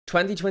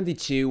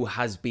2022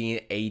 has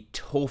been a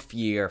tough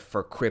year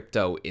for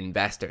crypto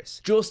investors.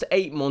 Just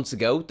 8 months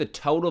ago, the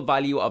total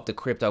value of the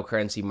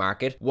cryptocurrency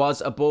market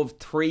was above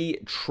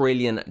 $3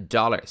 trillion.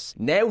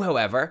 Now,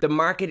 however, the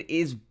market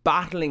is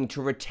battling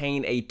to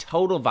retain a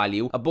total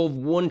value above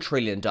 $1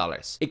 trillion.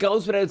 It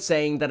goes without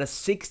saying that a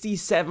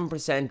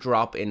 67%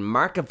 drop in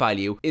market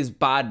value is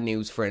bad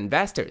news for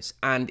investors.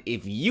 And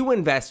if you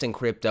invest in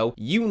crypto,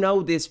 you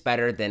know this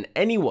better than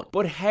anyone.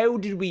 But how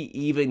did we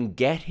even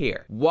get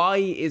here? Why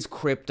is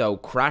crypto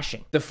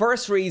crashing? The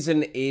first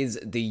reason is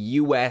the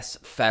U.S.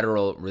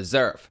 Federal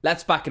Reserve.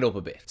 Let's back it up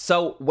a bit.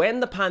 So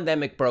when the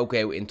pandemic broke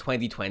out in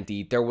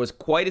 2020, there was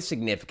quite a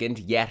significant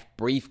yet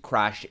brief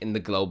crash in the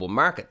global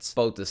markets,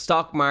 both the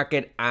stock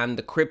market and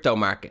the crypto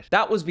market.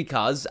 That was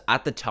because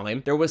at the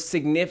time there was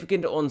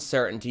significant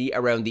uncertainty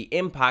around the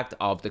impact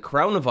of the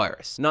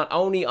coronavirus, not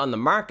only on the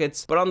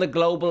markets but on the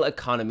global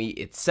economy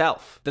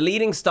itself. The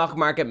leading stock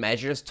market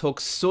measures took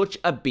such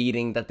a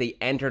beating that they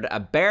entered a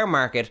bear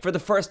market for the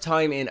first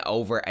time in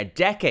over a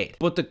decade.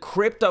 But the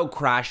crypto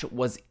crash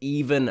was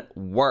even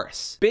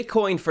worse.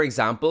 Bitcoin, for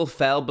example,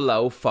 fell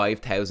below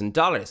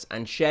 $5,000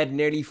 and shed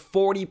nearly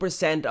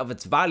 40% of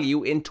its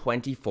value in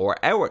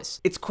 24 hours.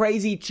 It's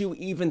crazy to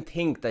even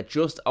think that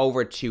just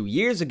over 2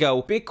 years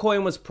ago,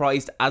 Bitcoin was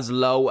priced as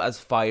low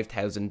as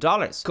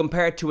 $5,000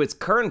 compared to its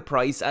current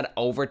price at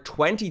over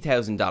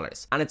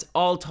 $20,000 and its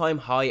all-time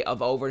high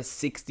of over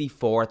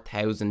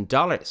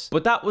 $64,000.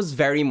 But that was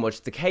very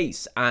much the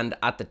case, and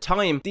at the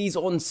time, these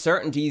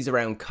uncertainties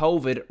around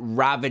COVID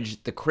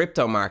ravaged the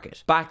crypto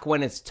market, back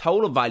when its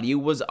total value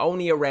was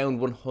only around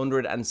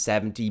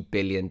 $170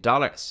 billion.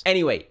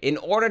 Anyway, in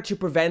order to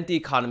prevent the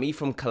economy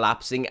from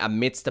collapsing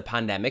amidst the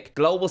pandemic,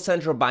 global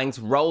central banks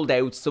rolled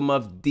out some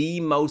of the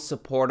most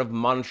supportive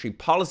monetary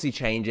policy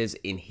changes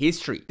in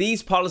history.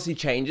 These policy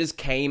changes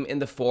came in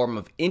the form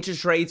of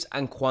interest rates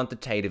and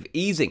quantitative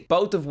easing,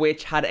 both of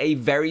which had a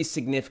very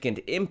significant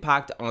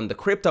impact on the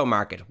crypto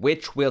market,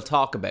 which we'll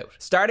talk about.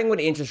 Starting with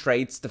interest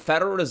rates, the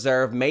Federal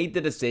Reserve made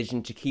the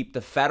decision to keep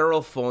the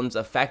federal funds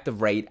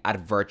effective rate at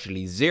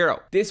virtually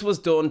zero. This was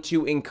done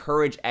to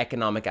encourage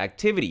economic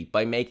activity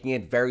by making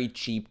it very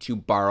cheap to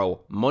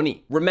borrow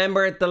money.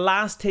 Remember, the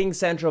last thing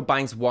central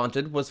banks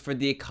wanted was for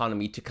the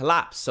economy to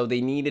collapse, so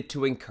they needed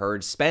to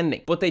encourage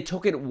spending. But they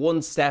took it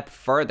one step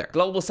further.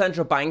 Global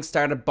central banks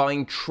started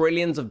buying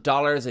trillions of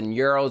dollars and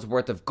euros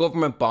worth of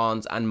government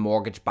bonds and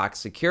mortgage-backed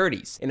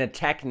securities in a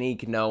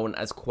technique known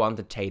as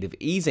quantitative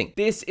easing.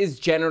 This is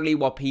generally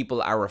what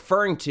people are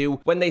referring to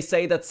when they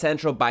say that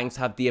central banks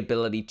have the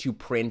ability to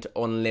print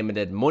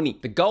unlimited money.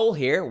 The goal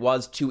here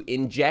was to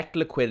inject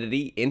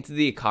liquidity into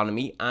the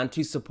economy and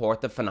to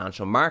support the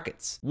financial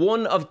markets.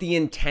 One of the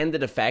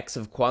intended effects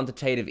of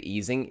quantitative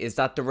easing is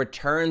that the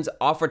returns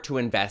offered to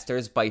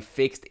investors by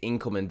fixed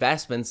income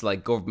investments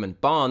like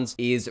government bonds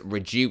is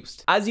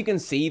reduced. As you can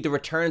see, the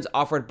returns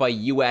offered by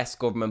US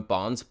government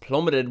bonds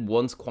plummeted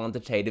once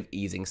quantitative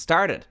easing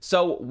started.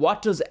 So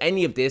what does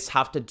any of this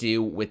have to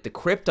do with the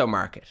crypto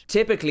market?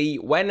 Typically,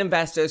 when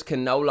investors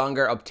can no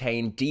longer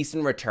obtain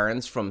decent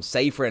returns from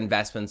safer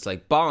investments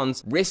like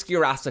bonds,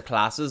 riskier asset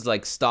classes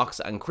like stocks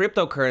and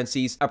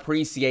cryptocurrencies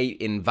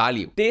appreciate in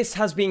value. This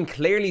has been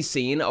clearly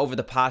seen over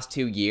the past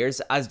 2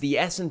 years as the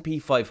S&P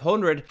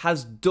 500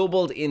 has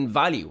doubled in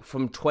value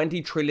from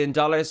 $20 trillion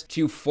to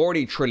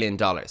 $40 trillion.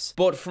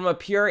 But from a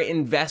pure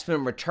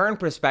investment return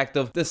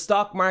perspective, the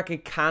stock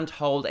market can't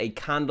hold a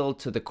candle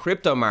to the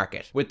crypto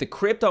market, with the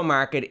crypto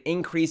market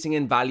increasing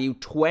in value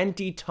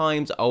 20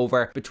 times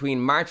over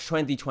between March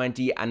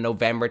 2020 and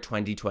November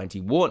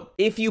 2021.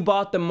 If you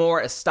bought the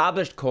more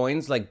established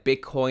coins like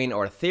Bitcoin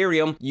or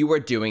Ethereum, you were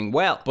doing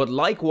well. But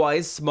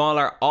likewise,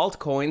 smaller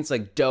altcoins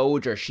like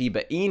Doge or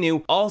Shiba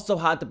Inu also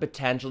had the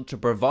potential to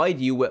provide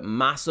you with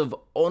massive,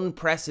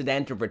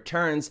 unprecedented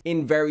returns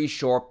in very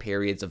short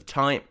periods of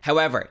time.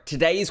 However,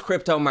 today's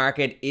crypto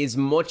market is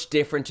much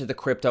different to the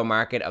crypto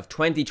market of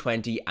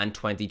 2020 and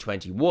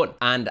 2021.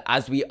 And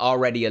as we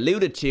already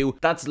alluded to,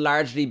 that's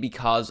largely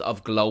because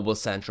of global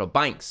central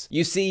banks.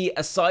 You see,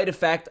 a side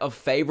effect of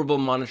favorable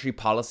monetary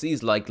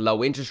policies like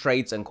low interest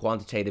rates and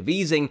quantitative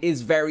easing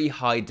is very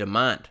high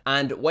demand.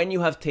 And when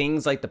you have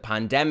things like the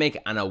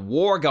pandemic and a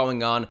war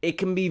going on, it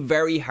can be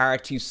very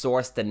hard to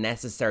source the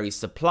necessary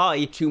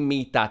supply to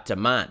meet that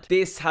demand.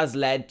 This has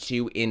led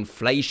to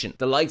inflation,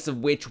 the likes of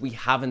which we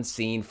haven't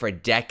seen for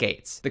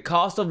decades. The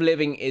cost of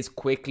living is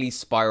quickly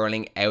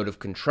spiraling out of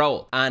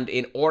control, and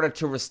in order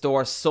to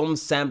restore some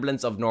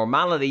semblance of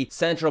normality,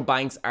 central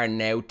banks are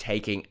now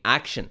taking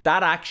action.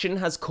 That action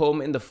has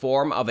come in the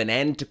form of an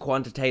end to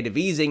quantitative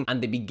easing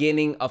and the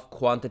beginning of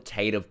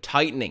quantitative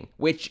tightening,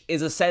 which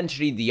is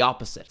essentially the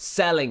opposite,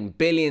 selling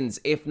billions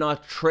if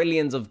not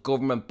trillions of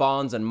government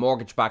bonds and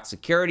mortgage-backed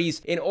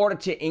securities in order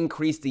to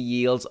increase the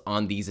yields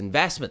on these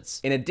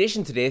investments. In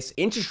addition to this,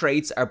 interest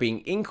rates are being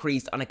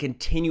increased on a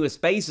continuous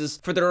basis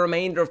for the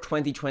remainder of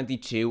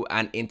 2022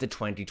 and into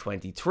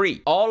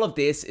 2023. All of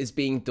this is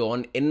being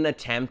done in an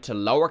attempt to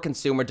lower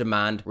consumer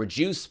demand,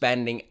 reduce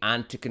spending,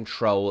 and to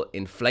control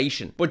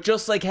inflation. But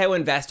just like how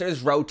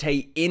investors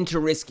rotate into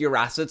riskier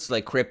assets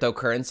like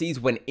cryptocurrencies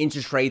when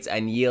interest rates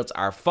and yields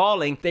are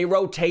falling, they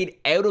rotate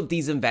out of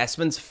these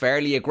investments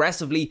fairly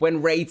aggressively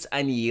when rates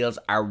and yields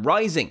are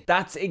rising.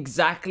 That's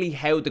exactly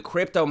how the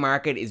crypto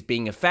market is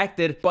being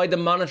affected by the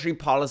monetary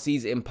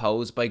policies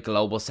imposed by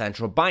global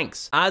central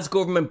banks. As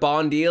government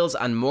bond yields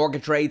and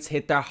mortgage rates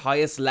hit their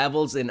highest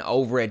levels in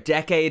over a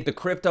decade, the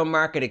crypto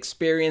market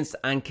experienced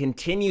and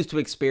continues to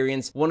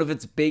experience one of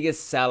its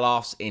biggest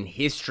sell-offs in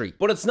history.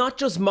 But it's not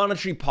just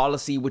monetary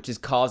policy which is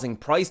causing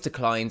price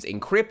declines in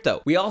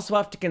crypto. We also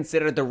have to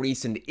consider the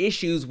recent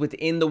issues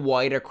within the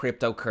wider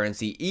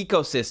cryptocurrency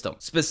ecosystem.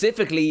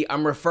 Specifically,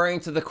 I'm referring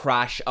to the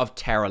crash of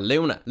Terra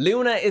Luna.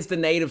 Luna is the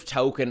native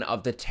token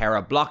of the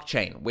Terra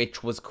blockchain,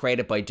 which was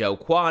created by Do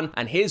Kwon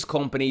and his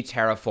company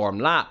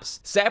Terraform Labs.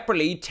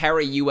 Separately,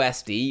 Terra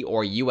USD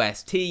or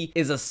UST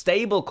is a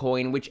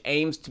stablecoin which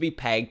aims to be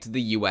pegged to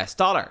the US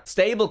dollar.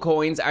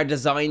 Stablecoins are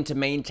designed to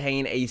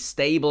maintain a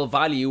stable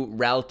value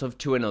relative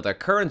to another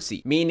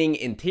currency, meaning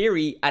in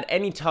theory, at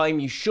any time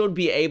you should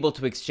be able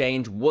to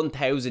exchange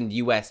 1,000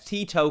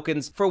 UST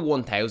tokens for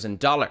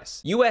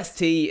 $1,000.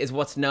 UST is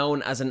what's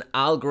known as an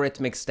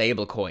algorithmic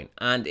stablecoin,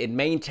 and it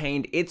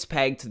maintained its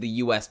peg to the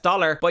US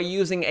dollar by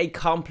using a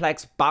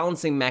complex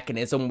balancing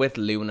mechanism with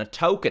Luna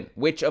token,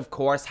 which of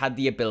course had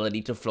the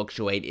ability to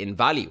fluctuate in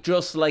value,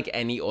 just like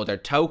any other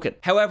token.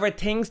 However,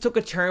 things took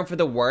a turn for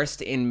the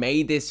worst in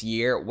May this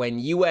year when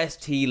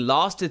UST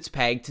lost its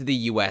peg to the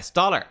US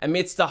dollar,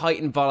 amidst the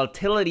heightened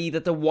volatility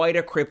that the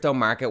wider crypto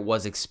market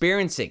was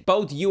experiencing.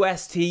 Both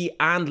UST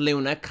and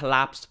Luna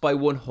collapsed by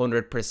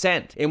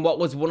 100% in what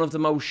was one of the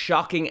most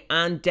shocking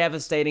and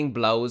devastating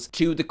blows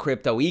to the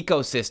crypto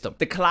ecosystem.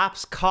 The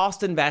collapse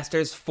cost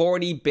investors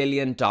 $40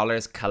 billion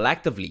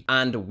collectively,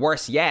 and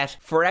worse yet,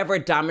 forever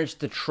damaged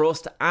the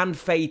trust and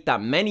faith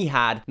that many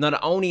had, not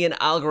only in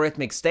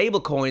algorithmic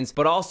stablecoins,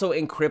 but also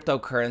in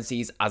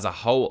cryptocurrencies as a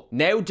whole.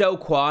 Now Do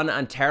Kwon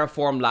and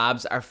Terraform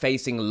Labs are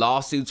facing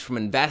lawsuits from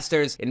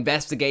investors,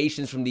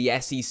 investigations from the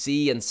SEC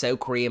and South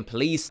Korean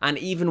police, and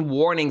even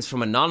warnings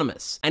from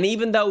Anonymous. And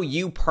even though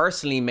you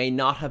personally may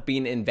not have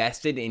been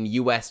invested in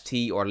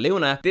UST or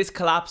Luna, this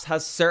collapse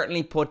has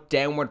certainly put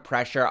downward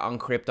pressure on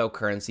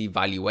cryptocurrency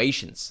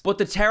valuations. But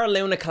the Terra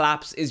Luna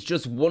collapse is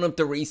just one of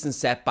the recent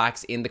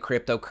setbacks in the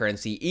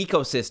cryptocurrency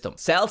ecosystem.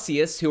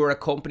 Celsius, who are a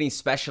company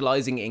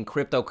specializing in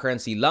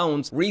cryptocurrency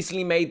loans,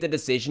 recently made the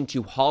decision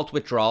to halt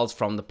withdrawals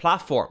from the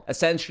platform,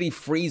 essentially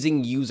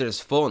freezing users'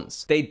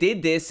 funds. They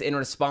did this in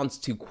response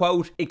to,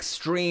 quote,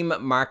 extreme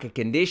market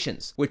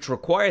conditions, which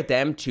required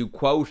them to,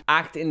 quote,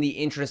 act in the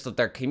interest of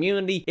their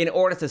community in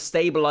order to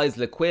stabilize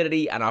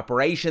liquidity and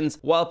operations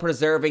while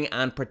preserving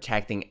and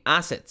protecting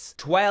assets.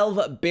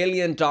 $12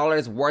 billion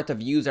worth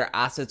of user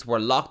assets were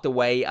locked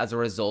away as a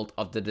result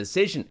of the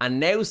decision, and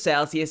now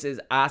Celsius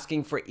is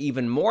asking for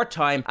even more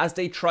time as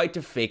they try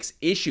to fix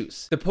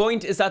issues. The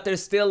point is that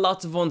there's still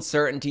lots of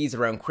uncertainties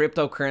around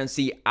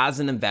cryptocurrency as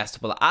an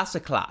investable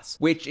asset class,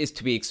 which is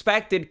to be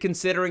expected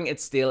considering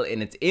it's still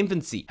in its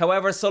infancy.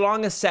 However, so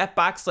long as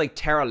setbacks like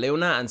Terra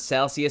Luna and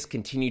Celsius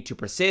continue to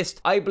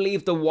persist, I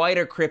believe the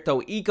wider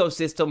crypto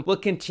ecosystem will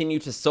continue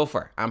to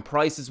suffer and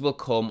prices will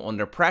come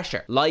under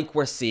pressure, like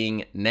we're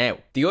seeing now.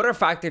 The other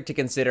factor to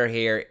consider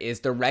here is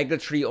the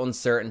regulatory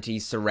uncertainty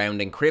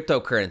surrounding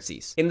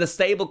cryptocurrencies. In the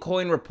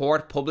stablecoin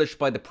report published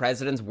by the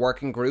President's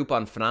Working Group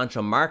on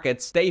Financial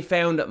Markets, they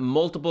found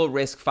multiple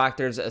risk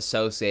factors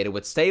associated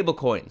with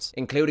stablecoins,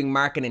 including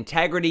market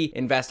integrity,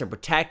 investor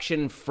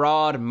protection,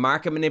 fraud,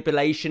 market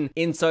manipulation,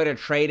 insider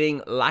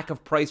trading, lack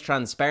of price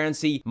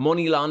transparency,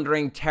 money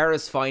laundering,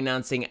 terrorist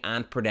financing,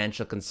 and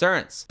prudential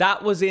concerns.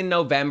 That was in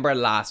November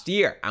last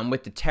year, and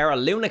with the Terra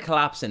Luna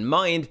collapse in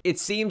mind, it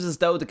seems as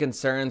though the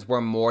concerns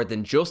were more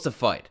than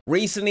justified.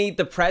 Recently,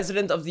 the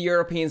President of the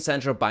European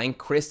Central Bank,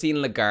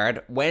 Christine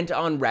Lagarde, went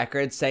on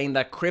record saying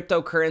that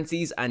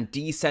cryptocurrencies and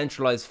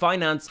decentralized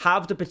finance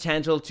have the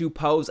potential to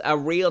pose a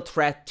real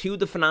threat to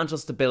the financial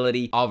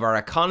stability of our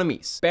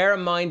economies. Bear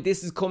in mind,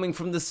 this is coming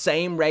from the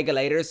same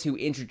regulators who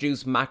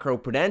introduced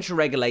macroprudential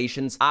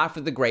regulations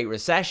after the Great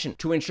Recession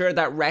to ensure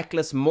that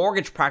reckless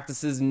mortgage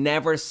practices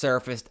never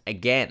surfaced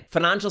again.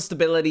 Financial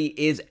stability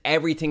is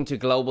everything to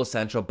global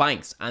central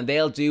banks, and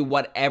they'll do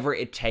whatever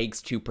it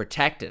takes to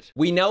protect it.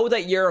 We know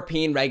that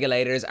European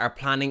regulators are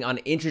planning on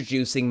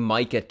introducing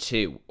MiCA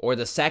 2, or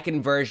the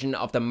second version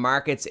of the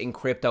Markets in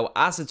Crypto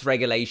Assets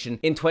regulation,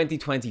 in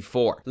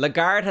 2024.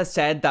 Lagarde has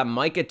said that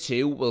MiCA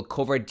 2 will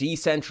cover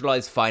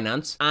decentralized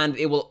finance, and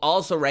it will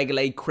also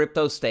regulate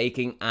crypto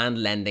staking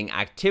and lending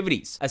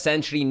activities,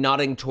 essentially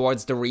nodding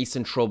towards the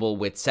recent trouble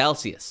with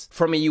Celsius.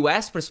 From a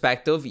US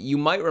perspective, you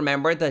might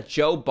remember that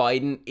Joe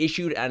Biden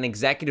issued an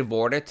executive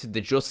order to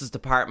the Justice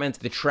Department,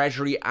 the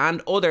Treasury,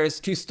 and others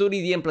to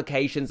study the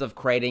implications of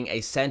creating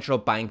a central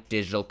bank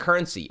digital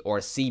currency, or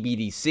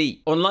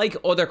CBDC. Unlike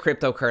other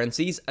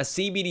cryptocurrencies, a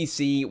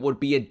CBDC would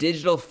be a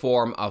digital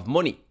form of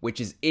money, which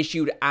is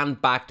issued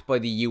and backed by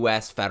the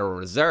U.S. Federal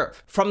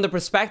Reserve. From the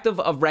perspective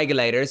of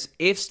regulators,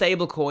 if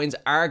stablecoins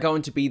are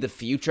going to be the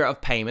future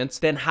of payments,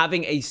 then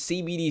having a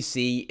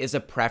CBDC is a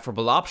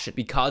preferable option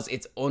because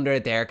it's under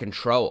their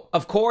control.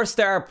 Of course,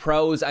 there are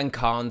pros and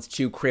cons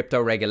to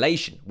crypto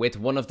regulation, with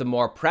one of the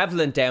more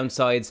prevalent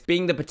downsides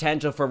being the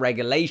potential for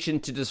regulation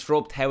to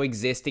disrupt how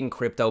existing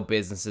crypto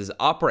businesses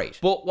operate.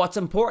 But what's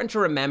important to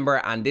remember,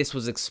 and this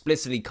was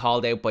explicitly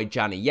called out by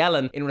Janet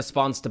Yellen in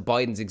response to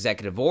Biden's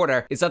executive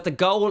order, is that the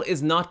goal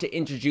is not to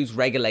introduce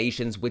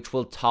regulations which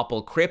will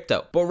topple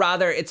crypto, but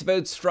rather it's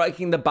about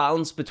striking the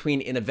balance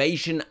between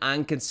innovation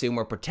and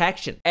consumer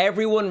protection.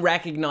 Everyone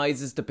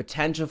recognizes the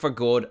potential for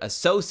good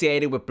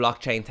associated with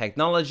blockchain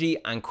technology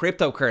and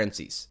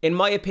cryptocurrencies. In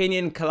my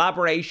opinion,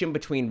 collaboration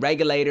between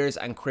regulators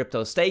and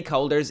crypto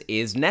stakeholders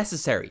is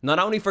necessary, not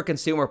only for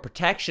consumer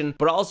protection,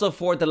 but also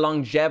for the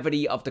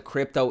longevity of the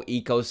crypto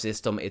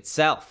ecosystem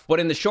itself. But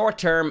in the short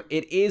term,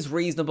 it is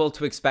reasonable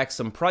to expect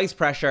some price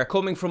pressure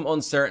coming from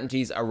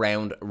uncertainties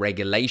around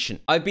regulation.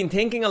 I've been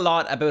thinking a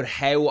lot about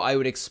how I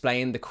would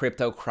explain the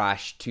crypto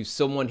crash to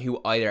someone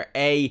who either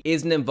A,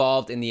 isn't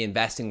involved in the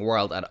investing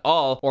world at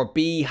all, or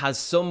B, has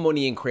some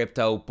money in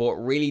crypto but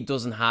really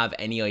doesn't have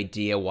any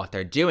idea what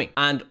they're doing.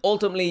 And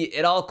ultimately,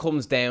 it all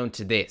comes down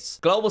to this.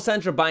 Global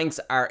central banks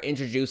are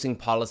introducing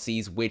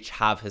policies which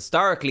have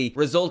historically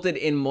resulted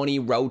in money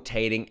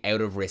rotating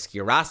out of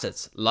riskier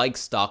assets like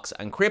stocks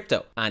and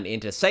crypto and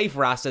into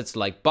safer assets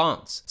like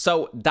bonds.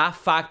 So that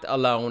fact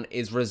alone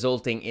is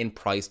resulting in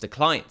price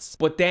declines.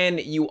 But then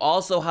you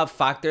also have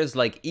factors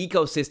like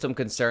ecosystem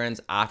concerns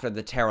after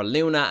the Terra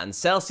Luna and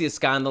Celsius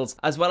scandals,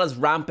 as well as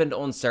rampant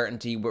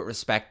uncertainty with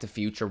respect to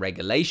future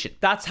regulation.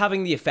 That's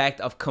having the effect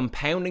of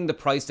compounding the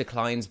price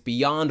declines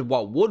beyond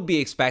what would be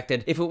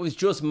expected if it was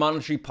just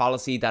monetary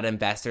policy that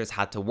investors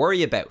had to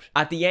worry about.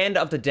 At the end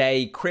of the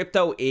day,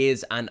 crypto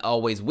is and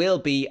always will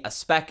be a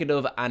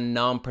speculative and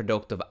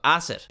non-productive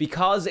asset.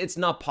 Because it's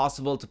not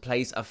possible to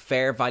place a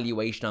fair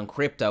valuation on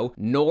crypto,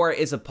 nor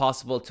is it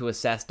possible to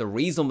assess the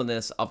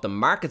reasonableness of the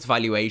market's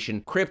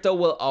valuation, crypto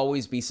will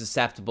always be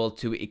susceptible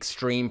to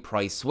extreme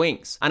price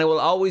swings, and it will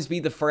always be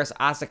the first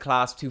asset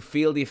class to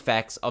feel the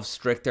effects of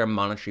stricter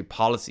monetary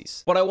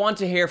policies. But I want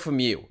to hear from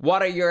you.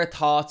 What are your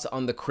thoughts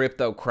on the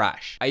crypto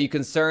crash? Are you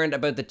concerned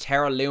about the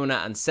Terra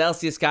Luna and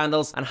Celsius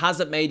scandals, and has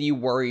it made you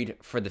worried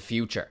for the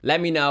future?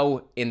 Let me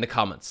know in the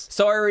comments.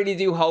 So I really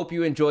do hope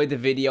you enjoyed the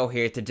video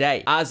here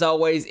today. As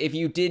always, if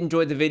you did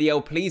enjoy the video,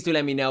 please do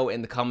let me know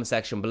in the comment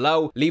section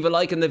below. Leave a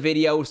like on the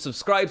video,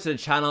 subscribe to the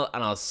channel,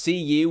 and I'll see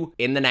you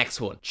in the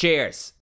next one. Cheers.